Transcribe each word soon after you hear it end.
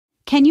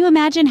Can you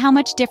imagine how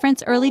much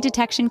difference early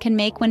detection can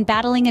make when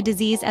battling a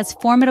disease as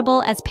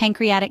formidable as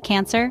pancreatic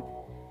cancer?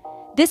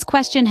 This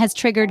question has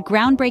triggered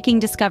groundbreaking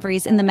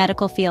discoveries in the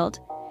medical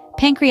field.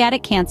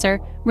 Pancreatic cancer,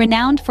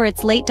 renowned for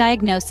its late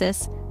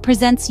diagnosis,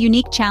 presents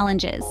unique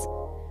challenges.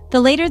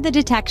 The later the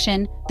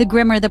detection, the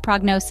grimmer the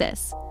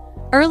prognosis.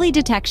 Early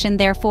detection,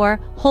 therefore,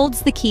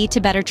 holds the key to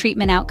better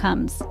treatment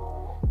outcomes.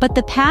 But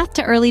the path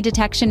to early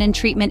detection and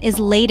treatment is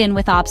laden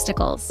with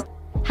obstacles.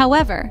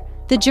 However,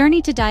 the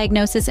journey to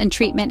diagnosis and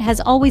treatment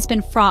has always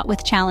been fraught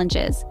with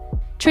challenges.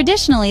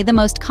 Traditionally, the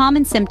most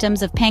common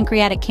symptoms of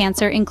pancreatic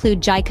cancer include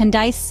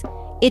jaundice,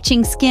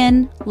 itching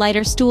skin,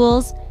 lighter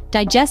stools,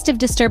 digestive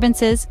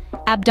disturbances,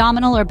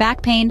 abdominal or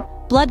back pain,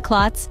 blood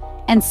clots,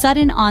 and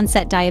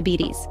sudden-onset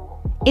diabetes.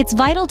 It's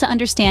vital to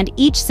understand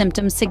each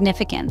symptom's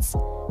significance.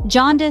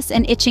 Jaundice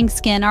and itching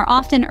skin are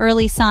often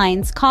early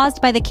signs caused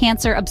by the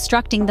cancer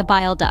obstructing the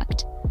bile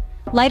duct.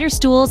 Lighter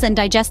stools and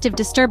digestive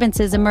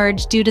disturbances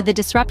emerge due to the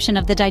disruption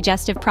of the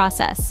digestive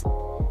process.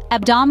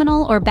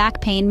 Abdominal or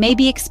back pain may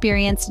be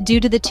experienced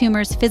due to the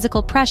tumor's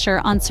physical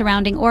pressure on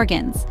surrounding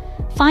organs.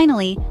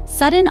 Finally,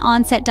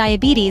 sudden-onset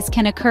diabetes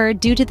can occur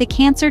due to the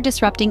cancer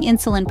disrupting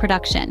insulin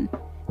production.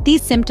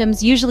 These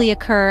symptoms usually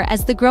occur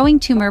as the growing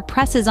tumor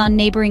presses on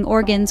neighboring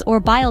organs or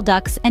bile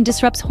ducts and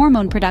disrupts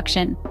hormone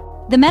production.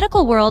 The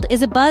medical world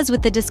is abuzz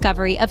with the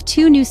discovery of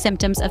two new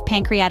symptoms of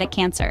pancreatic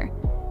cancer.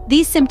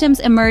 These symptoms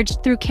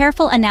emerged through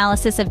careful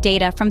analysis of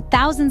data from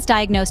thousands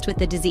diagnosed with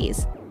the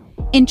disease.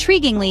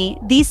 Intriguingly,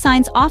 these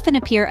signs often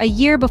appear a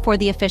year before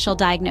the official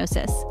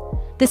diagnosis.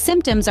 The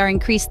symptoms are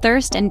increased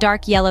thirst and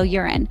dark yellow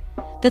urine.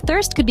 The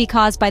thirst could be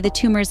caused by the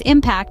tumor's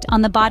impact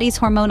on the body's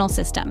hormonal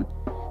system.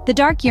 The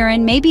dark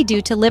urine may be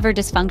due to liver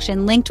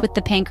dysfunction linked with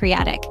the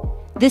pancreatic.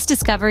 This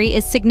discovery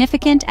is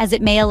significant as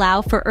it may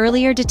allow for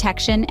earlier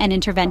detection and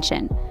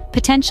intervention,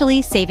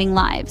 potentially saving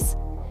lives.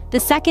 The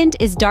second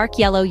is dark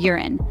yellow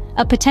urine,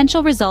 a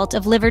potential result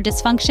of liver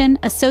dysfunction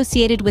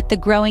associated with the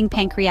growing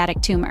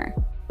pancreatic tumor.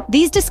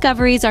 These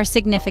discoveries are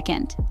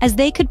significant, as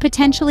they could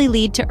potentially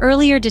lead to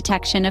earlier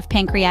detection of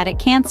pancreatic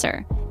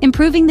cancer,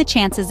 improving the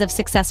chances of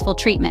successful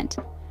treatment.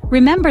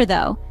 Remember,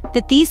 though,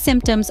 that these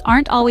symptoms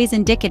aren't always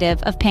indicative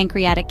of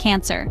pancreatic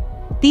cancer.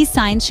 These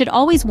signs should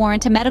always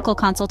warrant a medical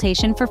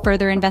consultation for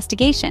further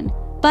investigation.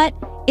 But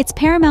it's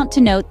paramount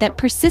to note that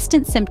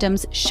persistent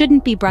symptoms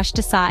shouldn't be brushed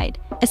aside,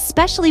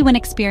 especially when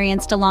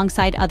experienced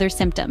alongside other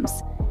symptoms.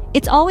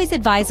 It's always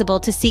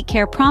advisable to seek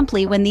care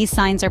promptly when these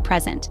signs are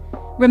present.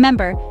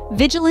 Remember,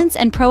 vigilance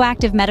and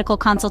proactive medical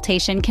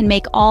consultation can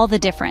make all the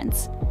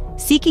difference.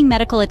 Seeking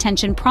medical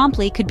attention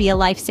promptly could be a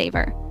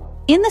lifesaver.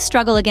 In the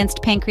struggle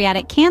against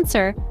pancreatic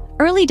cancer,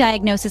 early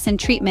diagnosis and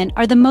treatment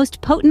are the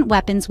most potent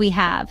weapons we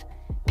have.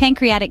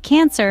 Pancreatic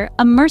cancer,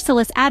 a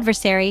merciless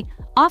adversary,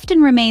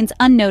 often remains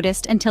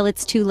unnoticed until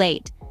it's too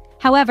late.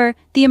 However,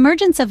 the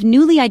emergence of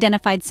newly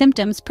identified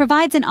symptoms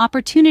provides an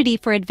opportunity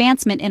for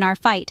advancement in our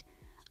fight.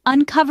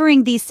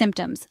 Uncovering these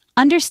symptoms,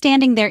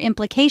 understanding their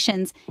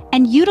implications,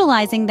 and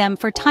utilizing them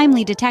for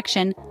timely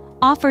detection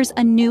offers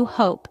a new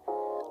hope.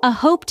 A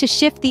hope to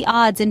shift the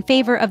odds in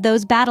favor of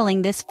those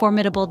battling this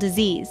formidable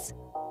disease.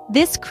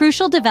 This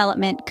crucial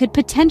development could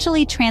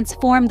potentially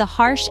transform the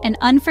harsh and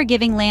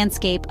unforgiving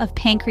landscape of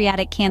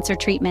pancreatic cancer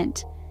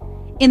treatment.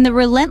 In the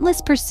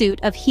relentless pursuit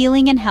of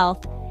healing and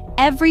health,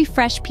 every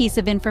fresh piece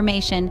of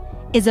information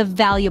is a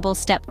valuable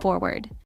step forward.